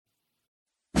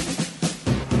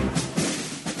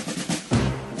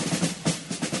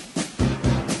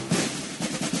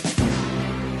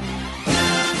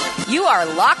You are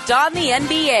Locked On the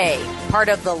NBA, part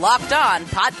of the Locked On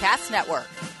Podcast Network.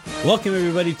 Welcome,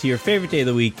 everybody, to your favorite day of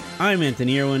the week. I'm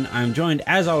Anthony Irwin. I'm joined,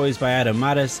 as always, by Adam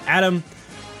Mattis. Adam,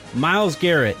 Myles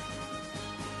Garrett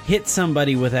hit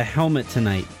somebody with a helmet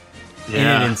tonight,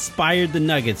 and it inspired the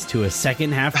Nuggets to a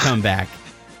second-half comeback.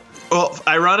 Well,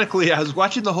 ironically, I was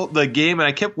watching the game, and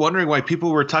I kept wondering why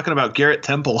people were talking about Garrett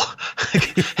Temple.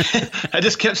 I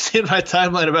just kept seeing my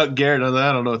timeline about Garrett, and I was like,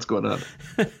 I don't know what's going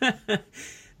on.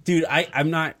 Dude,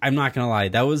 I'm not gonna lie.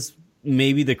 That was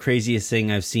maybe the craziest thing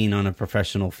I've seen on a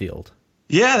professional field.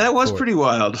 Yeah, that was pretty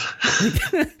wild.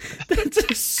 That's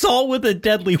assault with a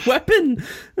deadly weapon.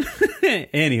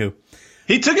 Anywho,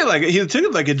 he took it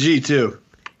like a G too.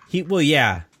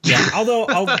 Yeah.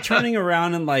 Although turning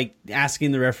around and like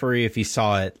asking the referee if he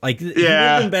saw it, like he would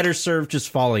have been better served just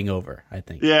falling over, I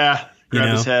think. Yeah,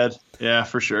 grab his head. Yeah,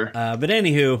 for sure. But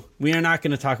anywho, we are not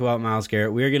going to talk about Myles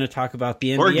Garrett. We are going to talk about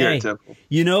the NBA. Or Garrett Temple.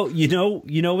 You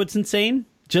know what's insane?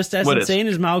 Just as insane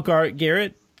as Myles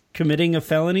Garrett committing a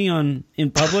felony in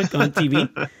public on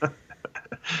TV.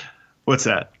 What's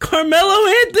that? Carmelo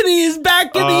Anthony is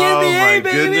back in the NBA,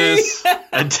 baby. Goodness.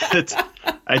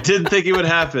 I didn't think it would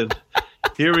happen.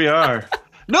 Here we are.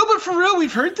 No, but for real,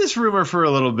 we've heard this rumor for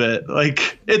a little bit.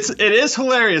 Like it is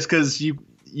hilarious because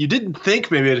you didn't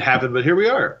think maybe it'd happen, but here we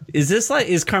are.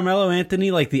 Is Carmelo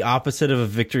Anthony like the opposite of a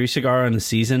victory cigar on the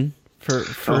season for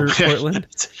Portland?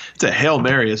 It's a Hail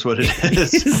Mary is what it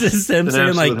is. Is this them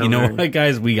saying like, you know what,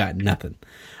 guys, we got nothing.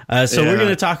 We're going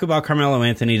to talk about Carmelo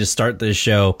Anthony to start this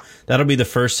show. That'll be the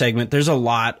first segment. There's a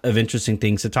lot of interesting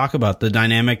things to talk about. The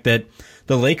dynamic that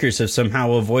the Lakers have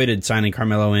somehow avoided signing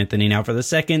Carmelo Anthony now for the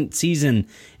second season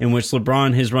in which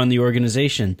LeBron has run the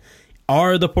organization.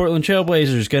 Are the Portland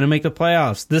Trailblazers going to make the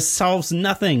playoffs? This solves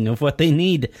nothing of what they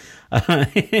need.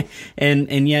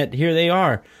 And yet here they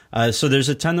are. So there's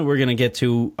a ton that we're going to get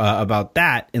to about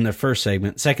that in the first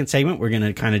segment. Second segment, we're going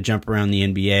to kind of jump around the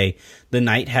NBA. The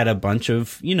night had a bunch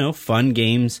of, fun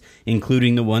games,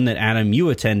 including the one that, Adam, you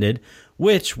attended,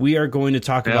 which we are going to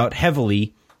talk about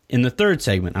heavily in the third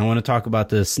segment. I want to talk about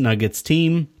this Nuggets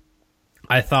team.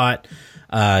 I thought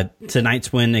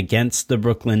tonight's win against the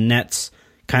Brooklyn Nets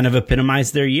kind of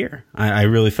epitomized their year. I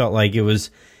really felt like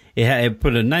it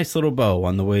put a nice little bow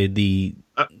on the way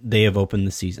they have opened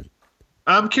the season.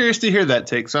 I'm curious to hear that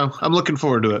take, so I'm looking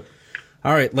forward to it.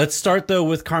 All right, let's start, though,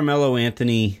 with Carmelo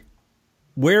Anthony.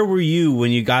 Where were you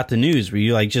when you got the news? Were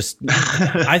you like just...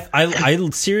 I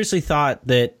seriously thought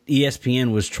that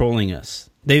ESPN was trolling us.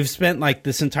 They've spent like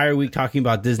this entire week talking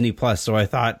about Disney Plus, so I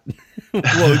thought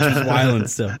Woj was wild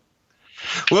still.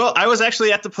 Well, I was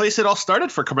actually at the place it all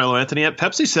started for Carmelo Anthony at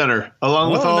Pepsi Center,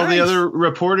 along with all the other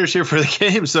reporters here for the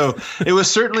game. So it was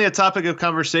certainly a topic of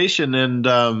conversation, and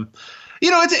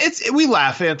it's we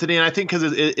laugh, Anthony, and I think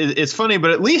because it's funny,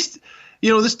 but at least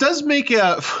this does make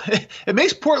it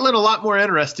makes Portland a lot more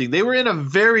interesting. They were in a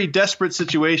very desperate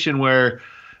situation where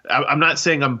I'm not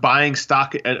saying I'm buying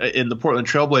stock in the Portland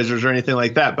Trailblazers or anything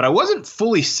like that, but I wasn't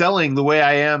fully selling the way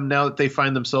I am now that they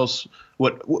find themselves.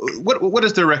 What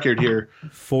is their record here?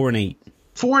 4-8.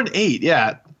 4-8.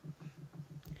 Yeah.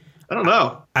 I don't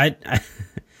know.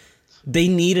 They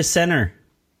need a center.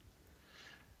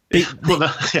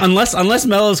 Unless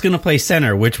Melo's going to play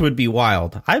center, which would be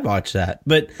wild. I'd watch that.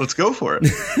 But let's go for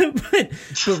it.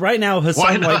 but right now,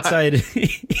 Hassan Whiteside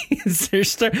is their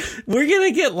star. We're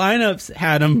going to get lineups,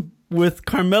 Adam, with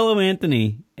Carmelo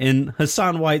Anthony and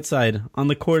Hassan Whiteside on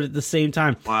the court at the same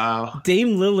time. Wow.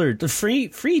 Dame Lillard, the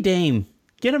free Dame.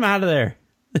 Get him out of there.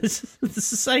 This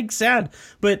is like sad.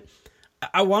 But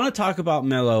I want to talk about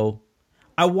Melo.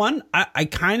 I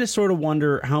kind of sort of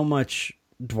wonder how much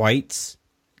Dwight's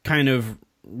kind of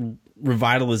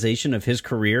revitalization of his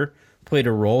career played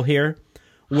a role here,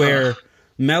 where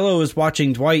Melo is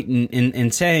watching Dwight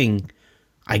and saying,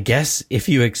 I guess if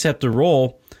you accept a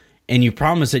role and you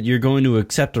promise that you're going to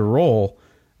accept a role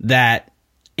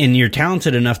and you're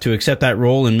talented enough to accept that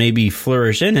role and maybe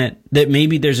flourish in it, that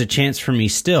maybe there's a chance for me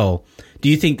still. Do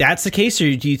you think that's the case,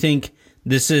 or do you think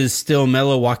this is still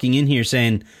Melo walking in here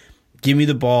saying, give me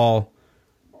the ball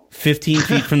 15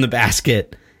 feet from the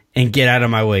basket and get out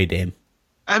of my way, Dame?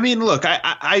 I mean, look,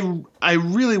 I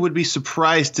really would be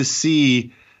surprised to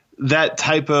see that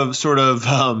type of sort of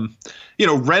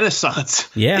renaissance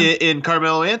in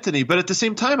Carmelo Anthony. But at the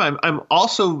same time, I'm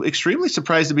also extremely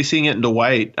surprised to be seeing it in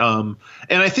Dwight. And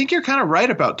I think you're kind of right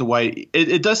about Dwight.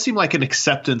 It does seem like an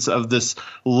acceptance of this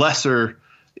lesser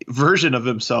version of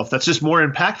himself that's just more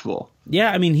impactful.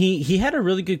 Yeah, I mean, he had a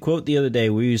really good quote the other day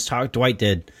where Dwight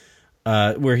did,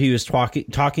 where he was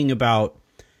talking about,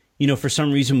 for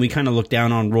some reason we kind of look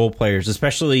down on role players,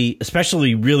 especially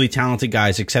really talented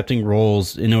guys accepting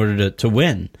roles in order to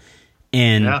win.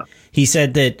 And he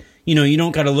said that, you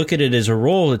don't got to look at it as a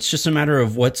role. It's just a matter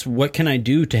of what can I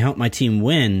do to help my team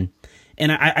win?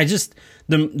 And I just,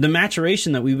 the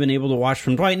maturation that we've been able to watch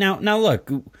from Dwight. Now look,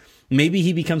 maybe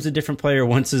he becomes a different player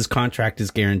once his contract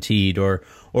is guaranteed, or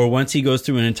once he goes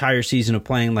through an entire season of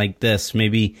playing like this,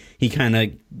 maybe he kind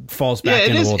of falls back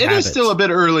into old habits. It is still a bit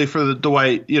early for the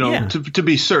Dwight, to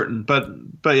be certain,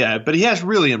 but he has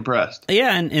really impressed.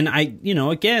 Yeah. And I,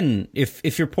 again,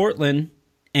 if you're Portland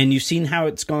and you've seen how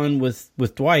it's gone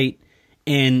with Dwight,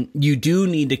 and you do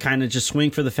need to kind of just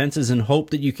swing for the fences and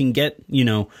hope that you can get,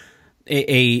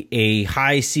 a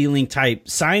high ceiling type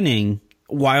signing,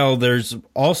 while there's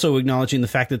also acknowledging the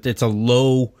fact that it's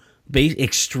a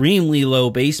extremely low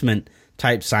basement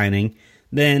type signing,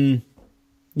 then,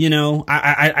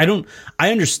 I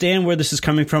understand where this is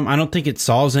coming from. I don't think it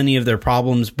solves any of their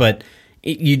problems, but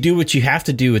you do what you have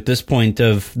to do at this point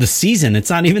of the season.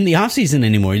 It's not even the off season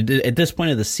anymore at this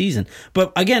point of the season.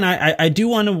 But again, I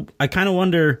kind of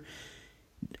wonder,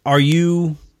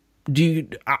 I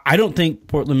don't think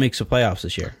Portland makes the playoffs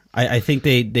this year. I think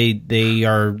they've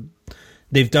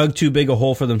dug too big a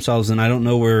hole for themselves, and I don't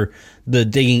know where the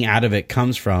digging out of it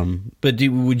comes from. But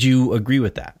would you agree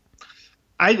with that?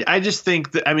 I just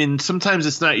think that, sometimes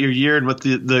it's not your year, and with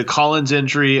the Collins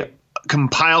injury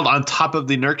compiled on top of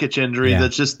the Nurkic injury,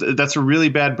 that's a really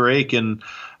bad break. And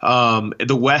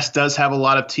the West does have a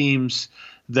lot of teams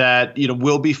that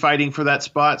will be fighting for that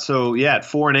spot. So at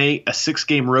 4-8, a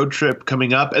 6-game road trip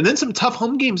coming up, and then some tough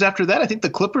home games after that. I think the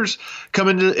Clippers come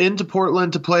into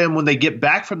Portland to play them when they get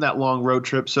back from that long road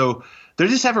trip. So they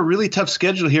just have a really tough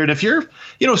schedule here. And if you're,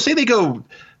 say they go,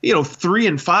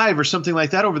 3-5 or something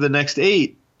like that over the next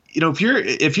 8,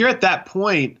 if you're at that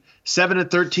point, 7-13,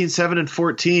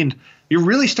 7-14, you're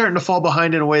really starting to fall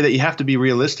behind in a way that you have to be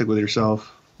realistic with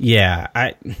yourself. Yeah,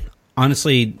 I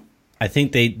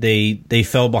think they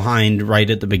fell behind right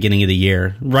at the beginning of the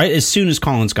year. Right as soon as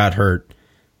Collins got hurt,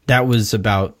 that was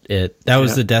about it. That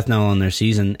was the death knell on their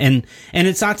season. And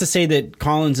it's not to say that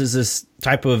Collins is this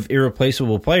type of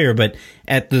irreplaceable player, but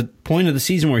at the point of the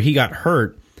season where he got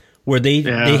hurt, where they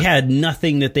had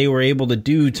nothing that they were able to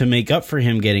do to make up for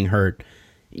him getting hurt,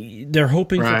 they're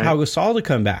hoping for Pau Gasol to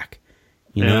come back.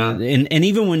 And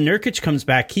even when Nurkic comes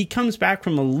back, he comes back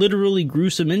from a literally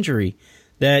gruesome injury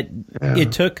that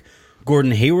it took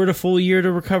Gordon Hayward a full year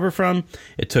to recover from.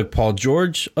 It took Paul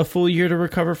George a full year to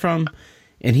recover from,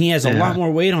 and he has a lot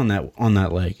more weight on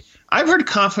that leg. I've heard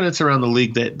confidence around the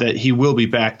league that he will be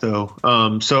back, though.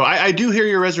 So I do hear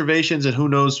your reservations, and who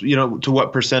knows, to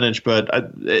what percentage. But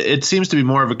it seems to be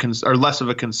more of or less of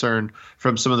a concern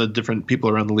from some of the different people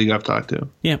around the league I've talked to.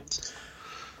 Yeah.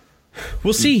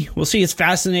 We'll see. It's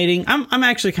fascinating. I'm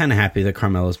actually kind of happy that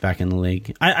Carmelo's back in the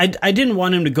league. I didn't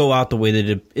want him to go out the way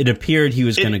that it appeared he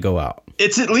was going to go out.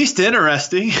 It's at least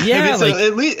interesting. Yeah,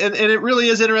 at least, and it really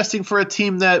is interesting for a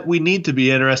team that we need to be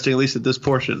interesting, at least at this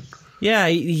portion. Yeah,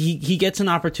 he gets an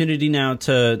opportunity now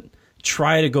to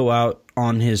try to go out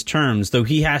on his terms, though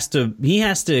he has to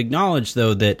acknowledge,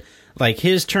 though, that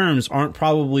his terms aren't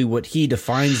probably what he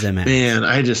defines them as. Man,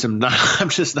 I'm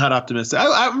just not optimistic.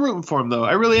 I'm rooting for him, though.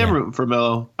 I really am rooting for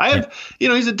Melo.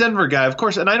 He's a Denver guy, of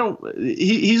course, and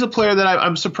he's a player that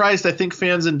I'm surprised. I think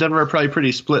fans in Denver are probably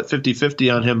pretty split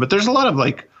 50-50 on him, but there's a lot of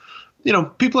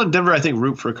people in Denver I think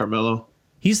root for Carmelo.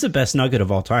 He's the best Nugget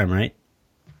of all time, right?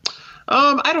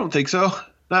 I don't think so.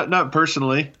 Not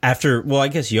personally. I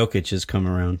guess Jokic has come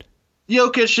around.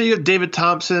 Jokic, you have David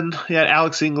Thompson, you had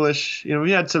Alex English.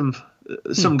 We had some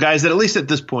guys that at least at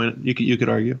this point you could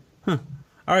argue. Huh.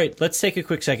 All right, let's take a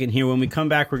quick second here. When we come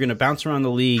back, we're going to bounce around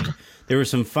the league. There were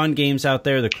some fun games out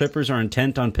there. The Clippers are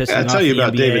intent on pissing off the NBA. I'll tell you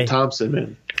about David Thompson,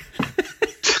 man.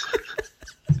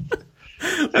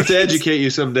 I have to educate you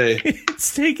someday.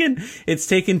 It's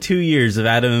taken 2 years of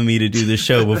Adam and me to do this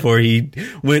show before he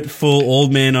went full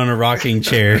old man on a rocking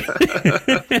chair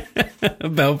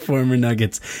about former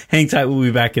Nuggets. Hang tight, we'll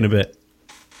be back in a bit.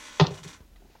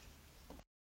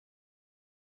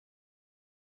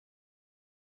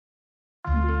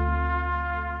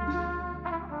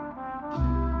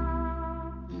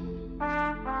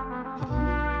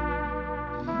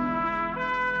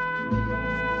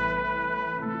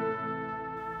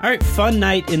 All right, fun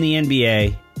night in the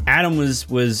NBA. Adam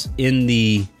was in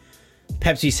the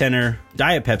Pepsi Center,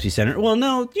 Diet Pepsi Center. Well,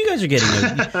 no, you guys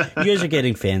are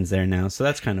getting fans there now, so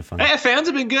that's kind of fun. Hey, fans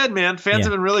have been good, man. Fans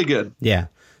have been really good. Yeah.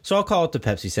 So I'll call it the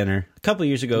Pepsi Center. A couple of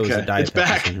years ago, it was a Diet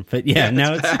Pepsi Center, but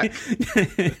now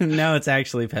it's now it's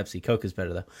actually Pepsi. Coke is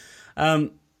better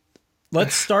though.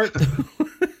 Let's start.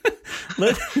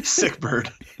 Sick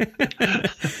bird.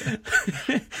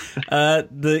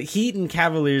 The Heat and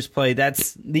Cavaliers play.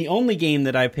 That's the only game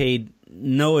that I paid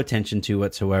no attention to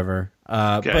whatsoever.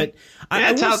 Okay.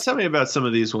 But tell me about some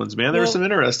of these ones, man. There were some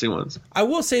interesting ones. I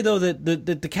will say, though, that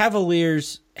the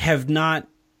Cavaliers have not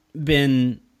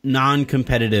been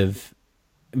non-competitive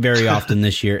very often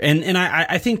this year, and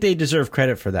I think they deserve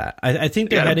credit for that. I think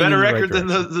they're heading in the right direction. A better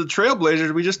record than the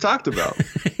Trailblazers we just talked about.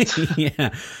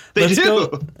 Yeah, they do.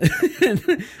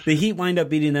 The Heat wind up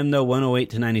beating them though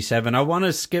 108-97. I want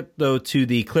to skip though to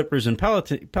the Clippers and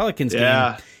Pelicans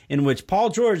game, in which Paul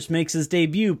George makes his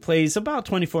debut, plays about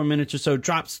 24 minutes or so,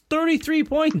 drops 33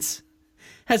 points.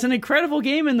 Has an incredible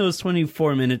game in those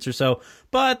 24 minutes or so,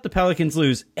 but the Pelicans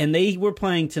lose, and they were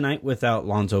playing tonight without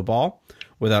Lonzo Ball,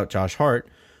 without Josh Hart,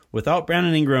 without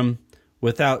Brandon Ingram,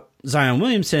 without Zion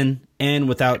Williamson, and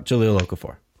without Jahlil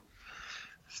Okafor.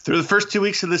 Through the first 2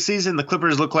 weeks of the season, the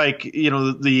Clippers look like,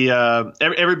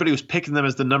 everybody was picking them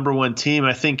as the number one team.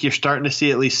 I think you're starting to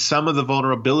see at least some of the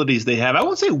vulnerabilities they have. I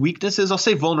won't say weaknesses, I'll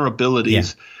say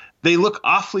vulnerabilities. Yeah. They look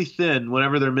awfully thin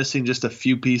whenever they're missing just a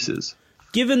few pieces.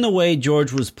 Given the way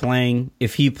George was playing,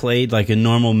 if he played like a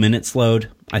normal minutes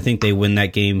load, I think they win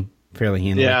that game fairly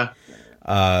handily. Yeah.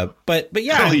 But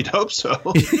yeah, well, you'd hope so.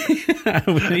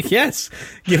 Yes,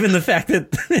 given the fact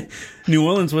that New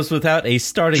Orleans was without a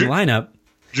starting lineup.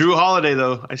 Drew Holiday,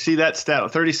 though, I see that stat: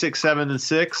 36, 7, and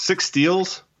 6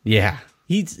 steals. Yeah,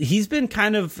 he's been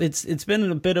kind of it's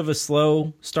been a bit of a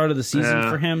slow start of the season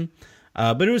for him,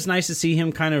 but it was nice to see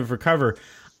him kind of recover.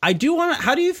 I do want to.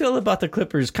 How do you feel about the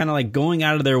Clippers kind of like going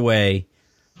out of their way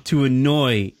to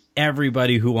annoy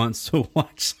everybody who wants to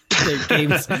watch their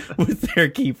games with their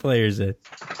key players in?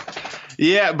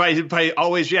 Yeah, by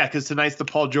always, because tonight's the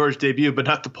Paul George debut, but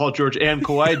not the Paul George and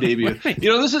Kawhi debut. Right.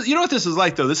 This is what this is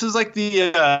like though. This is like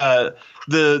the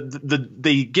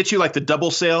they get you like the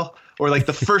double sale, or like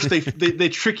the first they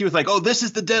trick you with like, oh, this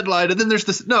is the deadline, and then there's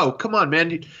this. No, come on,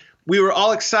 man. We were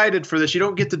all excited for this. You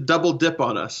don't get to double dip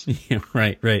on us. Yeah,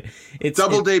 right. It's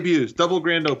debuts, double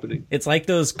grand opening. It's like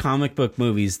those comic book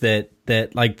movies that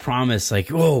like promise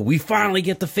like, oh, we finally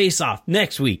get the face off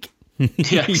next week.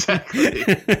 Yeah, exactly.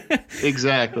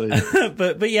 Exactly.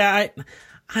 But yeah, I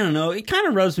don't know. It kind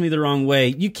of rubs me the wrong way.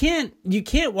 You can't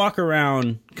walk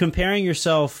around comparing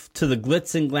yourself to the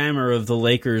glitz and glamour of the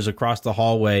Lakers across the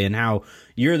hallway and how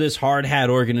you're this hard hat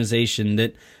organization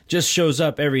that just shows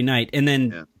up every night and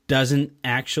then doesn't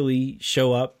actually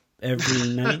show up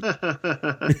every night.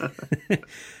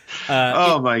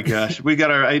 Oh my gosh, we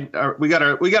got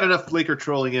enough Laker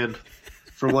trolling in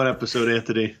for one episode,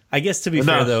 Anthony. I guess to be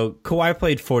fair though, Kawhi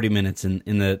played 40 minutes in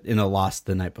the loss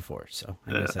the night before, so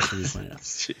I guess that should be pointed out.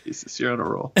 Jesus, you're on a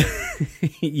roll.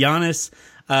 Giannis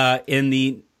in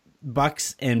the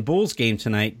Bucks and Bulls game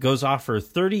tonight goes off for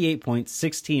 38 points,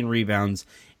 16 rebounds,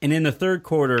 and in the third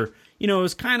quarter, it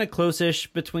was kind of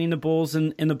close-ish between the Bulls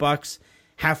and the Bucks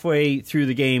halfway through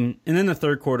the game, and then the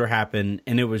third quarter happened,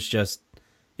 and it was just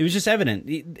evident.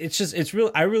 It's real.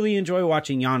 I really enjoy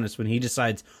watching Giannis when he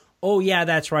decides, oh yeah,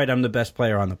 that's right, I'm the best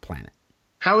player on the planet.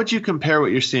 How would you compare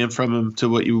what you're seeing from him to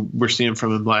what you were seeing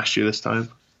from him last year this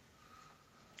time?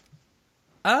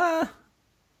 A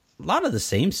lot of the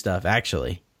same stuff,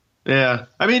 actually. Yeah,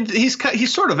 I mean,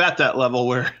 he's sort of at that level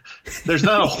where there's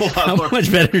not a whole lot How more. How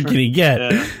much better can he get?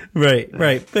 Yeah.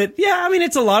 Right. But yeah, I mean,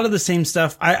 it's a lot of the same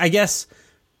stuff. I guess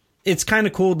it's kind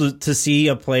of cool to see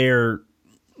a player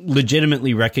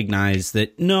legitimately recognize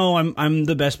that, no, I'm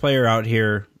the best player out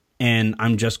here, and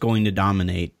I'm just going to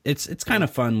dominate. It's kind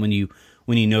of fun when you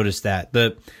notice that.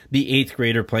 The 8th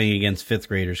grader playing against 5th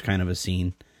graders kind of a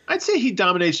scene. I'd say he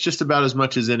dominates just about as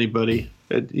much as anybody.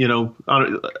 It's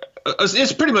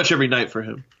pretty much every night for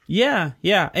him. Yeah,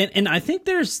 and I think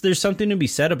there's something to be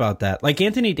said about that. Like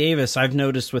Anthony Davis, I've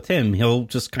noticed with him, he'll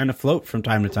just kind of float from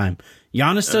time to time.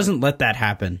 Giannis doesn't let that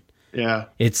happen. Yeah,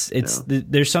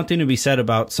 there's something to be said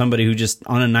about somebody who just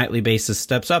on a nightly basis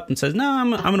steps up and says, "No,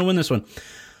 I'm going to win this one."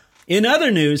 In other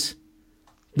news,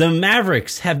 the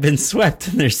Mavericks have been swept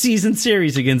in their season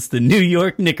series against the New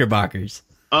York Knickerbockers.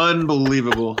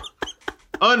 Unbelievable.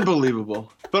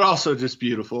 Unbelievable. But also just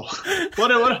beautiful.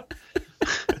 What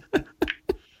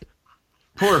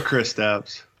Poor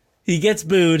Kristaps. He gets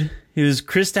booed. He was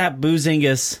Kristaps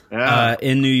Porzingis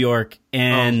in New York.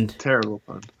 And terrible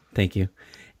fun. Thank you.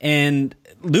 And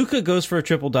Luka goes for a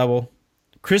triple-double.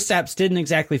 Kristaps didn't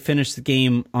exactly finish the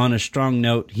game on a strong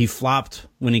note. He flopped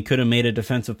when he could have made a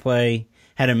defensive play.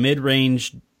 Had a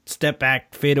mid-range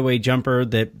step-back fadeaway jumper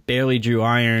that barely drew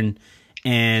iron.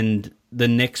 And the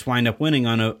Knicks wind up winning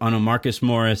on a Marcus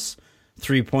Morris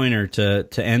three-pointer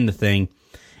to end the thing.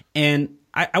 And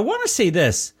I want to say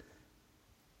this.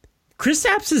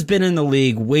 Kristaps has been in the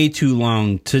league way too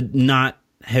long to not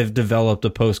have developed a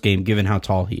post-game given how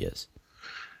tall he is.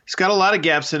 He's got a lot of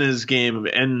gaps in his game,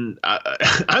 and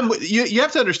you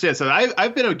have to understand something.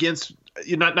 I've been against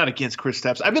not against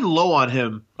Kristaps. I've been low on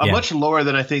him, much lower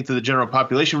than I think to the general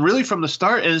population, really from the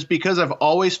start, and it's because I've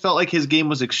always felt like his game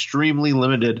was extremely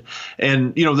limited,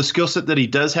 and the skill set that he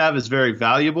does have is very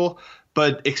valuable.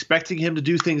 But expecting him to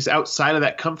do things outside of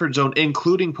that comfort zone,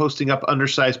 including posting up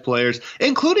undersized players,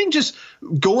 including just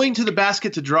going to the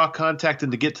basket to draw contact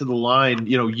and to get to the line,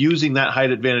 using that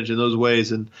height advantage in those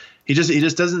ways, and he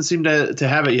just doesn't seem to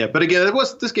have it yet. But again,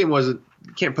 this game wasn't.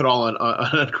 You can't put all on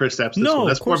Kristaps. No,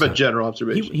 that's more of a general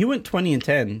observation. He went 20 and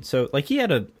 10, so he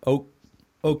had a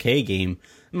okay game.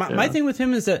 My thing with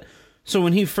him is that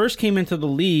when he first came into the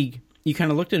league, you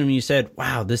kind of looked at him and you said,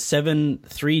 "Wow, this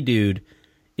 7'3" dude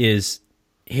is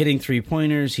hitting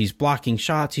 3-pointers, he's blocking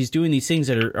shots, he's doing these things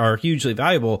that are hugely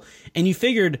valuable." And you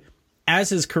figured as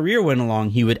his career went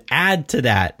along, he would add to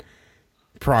that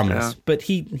promise. Yeah. But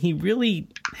he really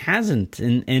hasn't.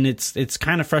 And it's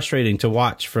kind of frustrating to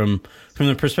watch from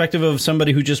the perspective of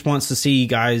somebody who just wants to see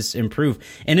guys improve.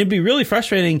 And it'd be really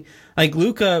frustrating. Like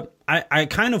Luka, I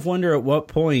kind of wonder at what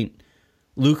point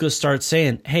Luka starts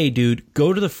saying, "Hey, dude,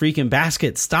 go to the freaking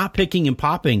basket. Stop picking and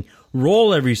popping.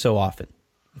 Roll every so often."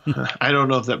 I don't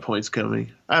know if that point's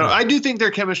coming. I do think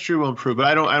their chemistry will improve, but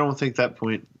I don't think that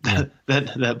point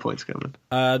that point's coming.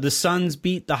 The Suns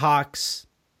beat the Hawks.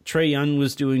 Trae Young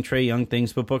was doing Trae Young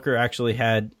things, but Booker actually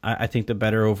had, I think, the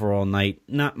better overall night.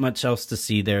 Not much else to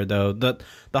see there, though.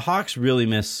 The Hawks really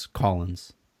miss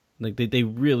Collins. Like they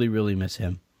really, really miss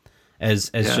him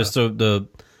as just the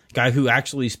guy who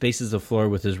actually spaces the floor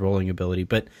with his rolling ability.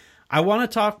 But I want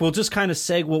to talk. We'll just kind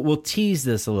of we'll tease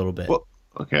this a little bit. Well,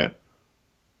 okay.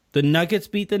 The Nuggets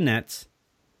beat the Nets.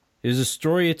 It was a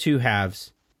story of two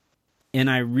halves. And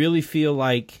I really feel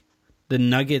like the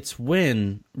Nuggets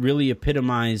win really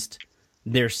epitomized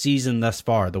their season thus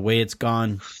far, the way it's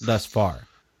gone thus far.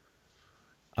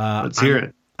 Let's hear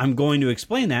it. I'm going to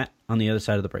explain that on the other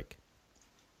side of the break.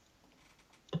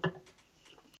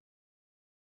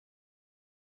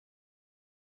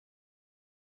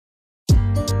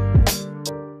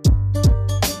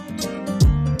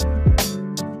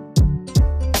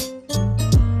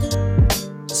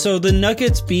 So the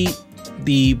Nuggets beat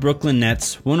the Brooklyn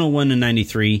Nets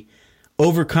 101-93,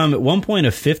 overcome at one point a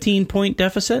 15-point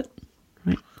deficit,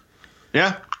 right?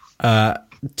 Yeah.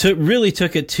 Really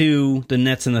took it to the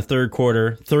Nets in the third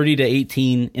quarter,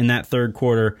 30-18 in that third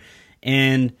quarter.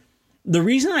 And the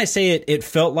reason I say it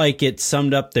felt like it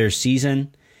summed up their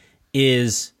season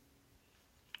is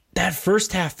that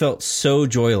first half felt so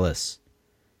joyless.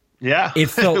 Yeah, it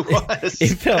felt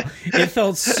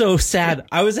so sad.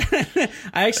 I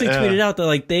actually tweeted out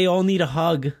that they all need a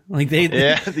hug.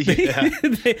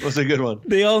 It was a good one.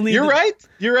 They all need. You're right.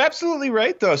 You're absolutely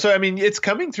right, though. So I mean, it's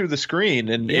coming through the screen,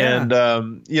 and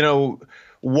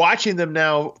watching them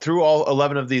now through all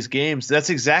 11 of these games, that's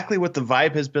exactly what the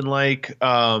vibe has been like.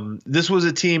 This was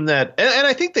a team that, and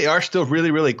I think they are still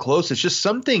really, really close. It's just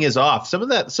something is off. Some of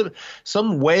that,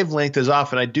 some wavelength is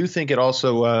off. And I do think it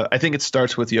also, I think it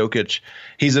starts with Jokic.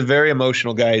 He's a very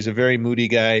emotional guy. He's a very moody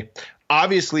guy.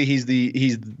 Obviously, he's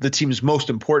the team's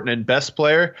most important and best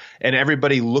player, and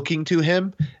everybody looking to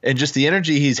him. And just the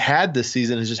energy he's had this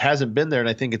season just hasn't been there. And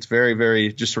I think it's very,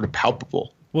 very just sort of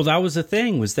palpable. Well, that was the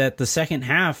thing, was that the second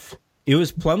half, it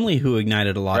was Plumlee who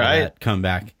ignited a lot of that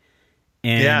comeback.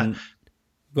 And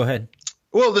go ahead.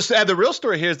 Well, the real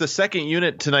story here is the second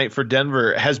unit tonight for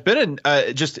Denver has been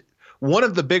just one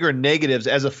of the bigger negatives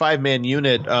as a five-man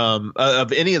unit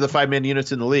of any of the five-man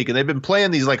units in the league. And they've been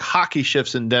playing these like hockey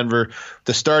shifts in Denver,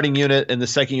 the starting unit and the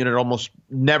second unit almost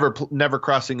never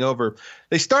crossing over.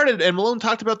 They started, and Malone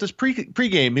talked about this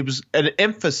pregame. It was an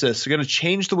emphasis. We're going to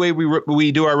change the way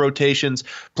we do our rotations,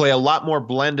 play a lot more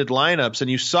blended lineups. And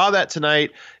you saw that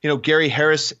tonight. Gary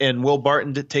Harris and Will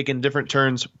Barton taking different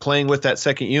turns playing with that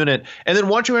second unit. And then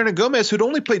Juancho Hernangomez, who'd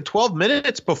only played 12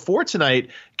 minutes before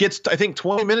tonight, gets, I think,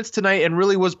 20 minutes tonight and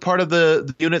really was part of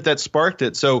the unit that sparked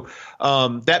it. So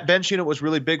that bench unit was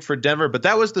really big for Denver. But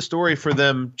that was the story for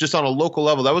them just on a local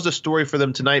level. That was a story for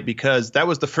them tonight because that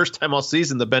was the first time all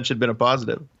season the bench had been a positive.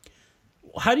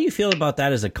 How do you feel about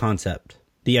that as a concept?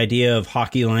 The idea of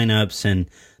hockey lineups and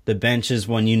the bench is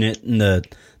one unit and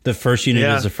the first unit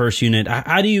is the first unit.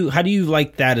 How do you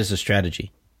like that as a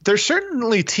strategy? There's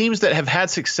certainly teams that have had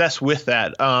success with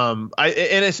that.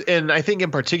 And I think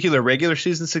in particular regular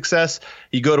season success,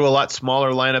 you go to a lot smaller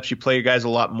lineups, you play your guys a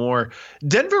lot more.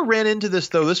 Denver ran into this,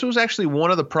 though. This was actually one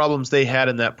of the problems they had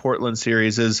in that Portland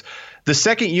series is the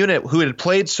second unit, who had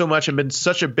played so much and been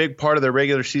such a big part of their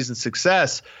regular season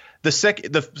success.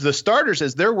 The starters,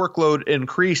 as their workload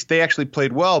increased, they actually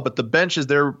played well, but the bench, as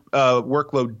their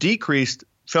workload decreased,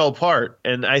 fell apart.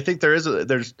 And I think there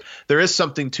is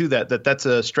something to that's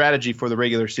a strategy for the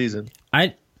regular season.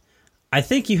 I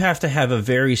think you have to have a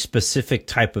very specific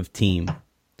type of team.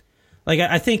 Like,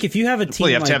 I think if you have a team,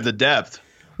 you have to have the depth.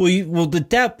 Well, the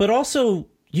depth, but also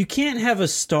you can't have a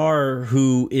star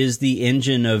who is the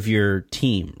engine of your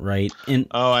team, right? And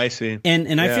I see.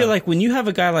 And I feel like when you have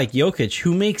a guy like Jokic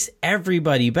who makes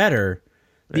everybody better,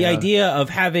 the idea of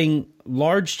having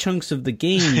large chunks of the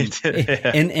game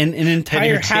and an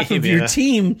entire half of your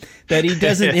team that he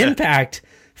doesn't impact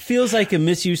feels like a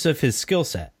misuse of his skill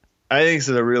set. I think it's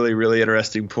a really, really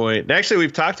interesting point. And actually,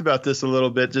 we've talked about this a little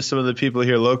bit, just some of the people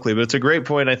here locally, but it's a great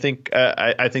point. I think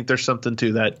I think there's something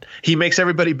to that. He makes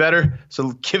everybody better,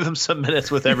 so give him some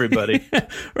minutes with everybody.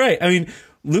 Right. I mean,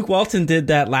 Luke Walton did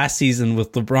that last season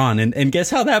with LeBron, and guess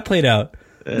how that played out?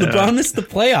 LeBron missed the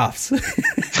playoffs.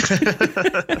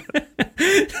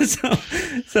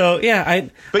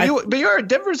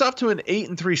 Denver's off to an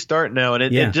 8-3 start now, and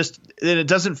it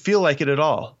doesn't feel like it at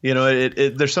all. You know,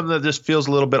 there's something that just feels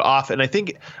a little bit off, and I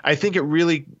think it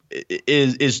really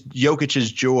is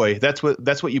Jokic's joy. That's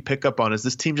what you pick up on, is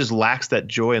this team just lacks that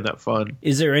joy and that fun.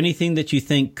 Is there anything that you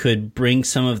think could bring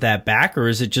some of that back, or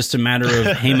is it just a matter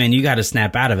of, hey man, you got to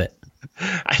snap out of it?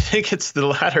 I think it's the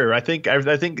latter. I think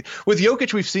with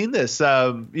Jokic we've seen this.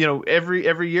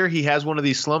 Every year he has one of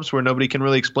these slumps where nobody can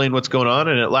really explain what's going on,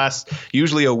 and it lasts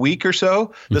usually a week or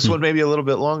so. This one maybe a little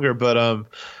bit longer, but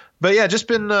yeah, just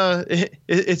been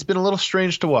it's been a little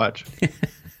strange to watch.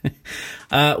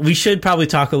 We should probably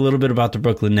talk a little bit about the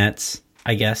Brooklyn Nets,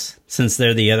 I guess, since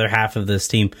they're the other half of this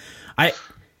team.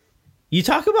 You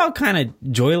talk about kind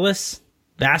of joyless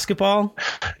basketball.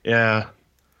 Yeah.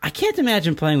 I can't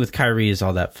imagine playing with Kyrie is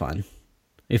all that fun.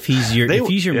 If he's your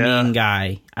main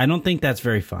guy, I don't think that's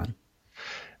very fun.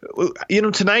 You know,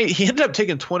 tonight he ended up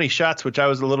taking 20 shots, which I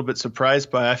was a little bit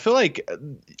surprised by. I feel like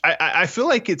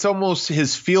it's almost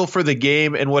his feel for the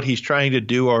game and what he's trying to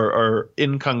do are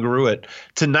incongruent.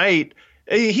 Tonight,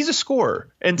 he's a scorer,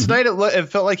 and tonight it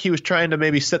felt like he was trying to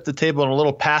maybe set the table and a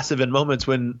little passive in moments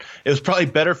when it was probably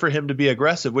better for him to be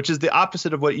aggressive, which is the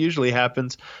opposite of what usually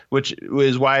happens, which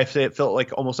is why I say it felt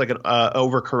like almost like an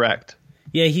overcorrect.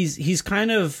 Yeah, he's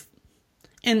kind of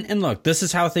and look, this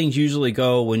is how things usually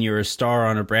go when you're a star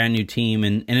on a brand new team,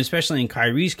 and especially in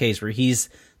Kyrie's case where he's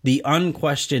the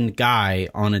unquestioned guy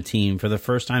on a team for the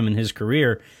first time in his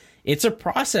career. It's a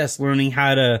process learning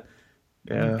how to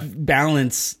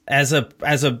balance as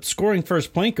a scoring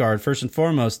first point guard, first and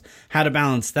foremost, how to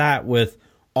balance that with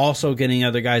also getting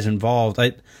other guys involved.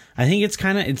 I think it's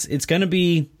going to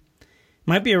be,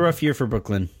 might be a rough year for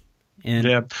Brooklyn.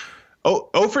 And 0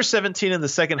 for 17 in the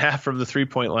second half from the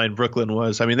 3-point line. Brooklyn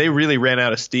was. I mean, they really ran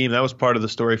out of steam. That was part of the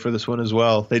story for this one as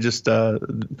well. They just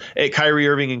Kyrie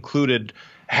Irving included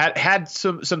had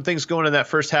some things going in that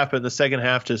first half, but in the second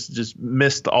half just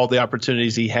missed all the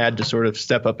opportunities he had to sort of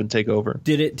step up and take over.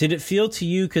 Did it feel to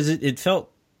you, because it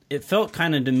felt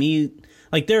kind of to me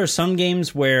like there are some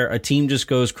games where a team just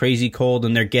goes crazy cold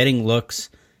and they're getting looks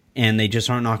and they just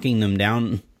aren't knocking them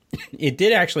down. It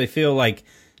did actually feel like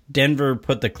Denver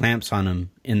put the clamps on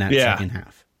them in that second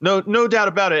half. No doubt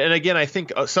about it. And again, I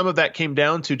think some of that came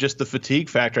down to just the fatigue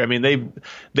factor. I mean,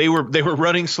 they were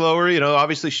running slower. You know,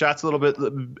 obviously shots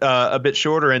a bit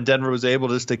shorter, and Denver was able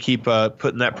just to keep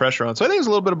putting that pressure on. So I think it was a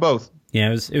little bit of both.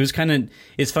 Yeah, it was kind of.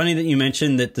 It's funny that you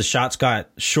mentioned that the shots got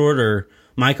shorter.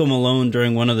 Michael Malone,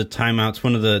 during one of the timeouts,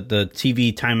 one of the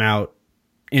TV timeout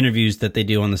interviews that they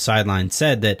do on the sideline,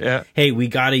 said that, hey, we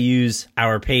got to use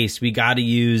our pace. We got to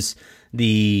use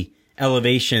the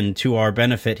elevation to our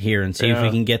benefit here and see if we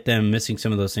can get them missing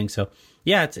some of those things. So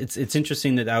yeah, it's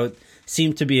interesting that would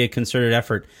seem to be a concerted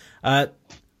effort. By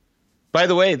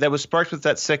the way, that was sparked with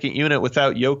that second unit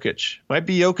without Jokic. Might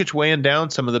be Jokic weighing down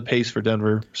some of the pace for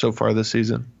Denver so far this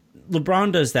season.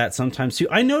 LeBron does that sometimes too.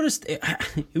 I noticed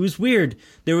it was weird.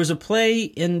 There was a play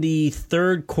in the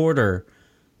third quarter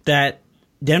that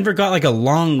Denver got like a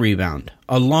long rebound,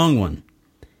 a long one.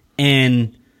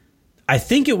 And I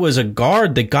think it was a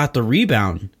guard that got the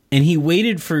rebound, and he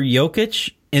waited for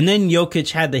Jokic, and then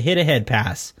Jokic had the hit-ahead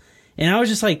pass. And I was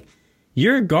just like,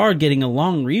 you're a guard getting a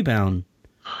long rebound.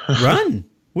 Run.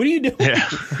 What are you doing? Yeah.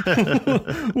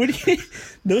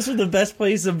 Those are the best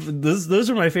plays of those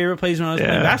are my favorite plays when I was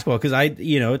playing basketball, because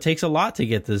it takes a lot to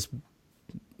get this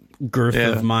girth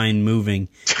of mine moving.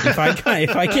 If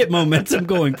I get momentum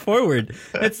going forward,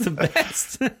 that's the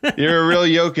best. You're a real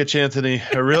Jokic, Anthony.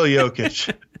 A real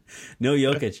Jokic. No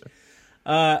Jokic.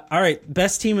 All right,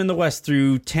 best team in the West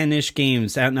through 10-ish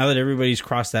games. Now that everybody's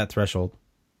crossed that threshold,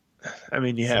 I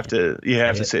mean, you have to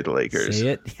say the Lakers.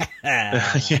 Say it.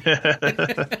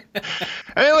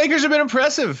 I mean, Lakers have been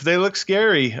impressive. They look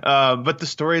scary, but the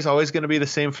story is always going to be the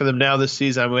same for them now this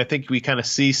season. I mean, I think we kind of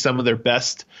see some of their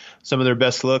best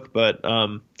look, but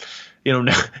now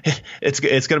it's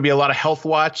going to be a lot of health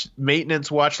watch, maintenance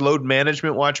watch, load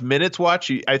management watch, minutes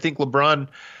watch. I think LeBron.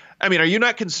 I mean, are you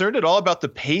not concerned at all about the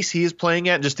pace he is playing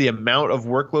at and just the amount of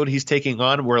workload he's taking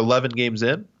on? We're 11 games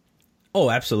in. Oh,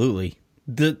 absolutely.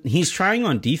 He's trying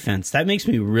on defense. That makes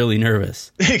me really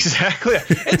nervous. Exactly.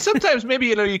 And sometimes maybe,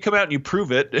 you come out and you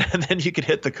prove it and then you could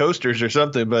hit the coasters or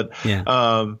something. But yeah,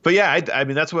 I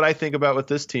mean, that's what I think about with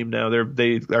this team now.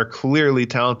 They are clearly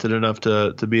talented enough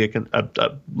to be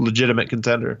a legitimate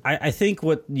contender. I think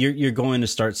what you're going to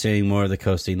start seeing more of the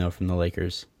coasting, though, from the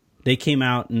Lakers. They came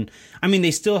out and, I mean,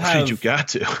 they still have. You got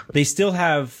to. They still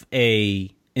have an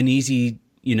easy,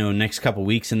 next couple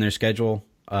weeks in their schedule.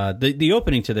 The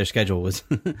opening to their schedule was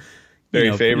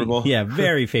very favorable. Yeah,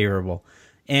 very favorable.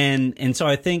 And so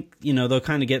I think, they'll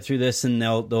kind of get through this and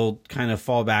they'll kind of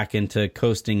fall back into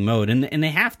coasting mode. And they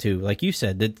have to, like you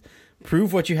said, that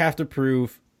prove what you have to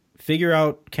prove, figure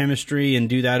out chemistry and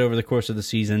do that over the course of the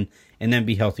season, and then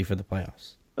be healthy for the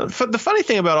playoffs. The funny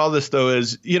thing about all this, though,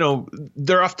 is,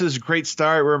 they're off to this great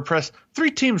start. We're impressed.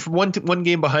 3 teams one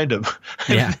game behind them.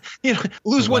 Yeah.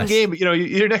 Lose one game,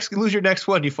 lose your next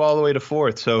one, you fall all the way to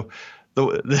 4th. So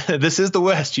this is the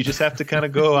West. You just have to kind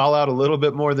of go all out a little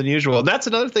bit more than usual. And that's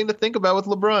another thing to think about with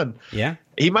LeBron. Yeah.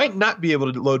 He might not be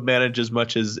able to load manage as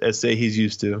much as say he's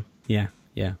used to. Yeah.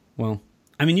 Yeah. Well,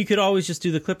 I mean, you could always just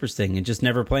do the Clippers thing and just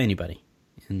never play anybody.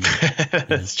 And,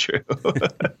 that's true.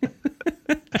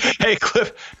 Hey,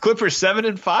 Clippers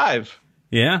 7-5.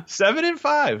 Yeah,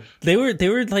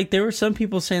 7-5. There were some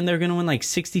people saying they're going to win like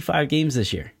 65 games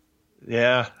this year.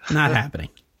 Yeah, not happening.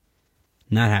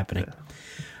 Not happening.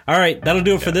 All right, that'll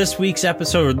do it for this week's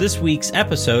episode,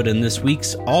 and this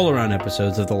week's all-around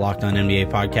episodes of the Locked On NBA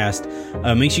podcast.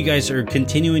 Make sure you guys are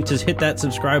continuing to hit that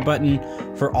subscribe button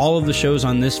for all of the shows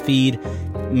on this feed.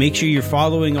 Make sure you're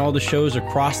following all the shows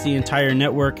across the entire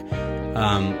network.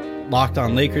 Locked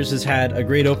On Lakers has had a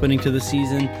great opening to the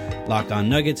season. Locked On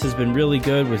Nuggets has been really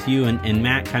good with you and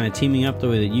Matt kind of teaming up the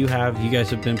way that you have. You guys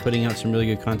have been putting out some really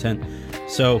good content.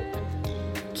 So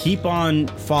keep on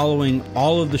following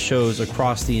all of the shows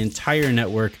across the entire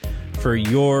network for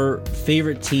your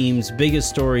favorite teams, biggest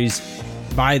stories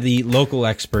by the local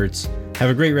experts. Have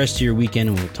a great rest of your weekend,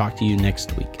 and we'll talk to you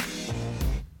next week.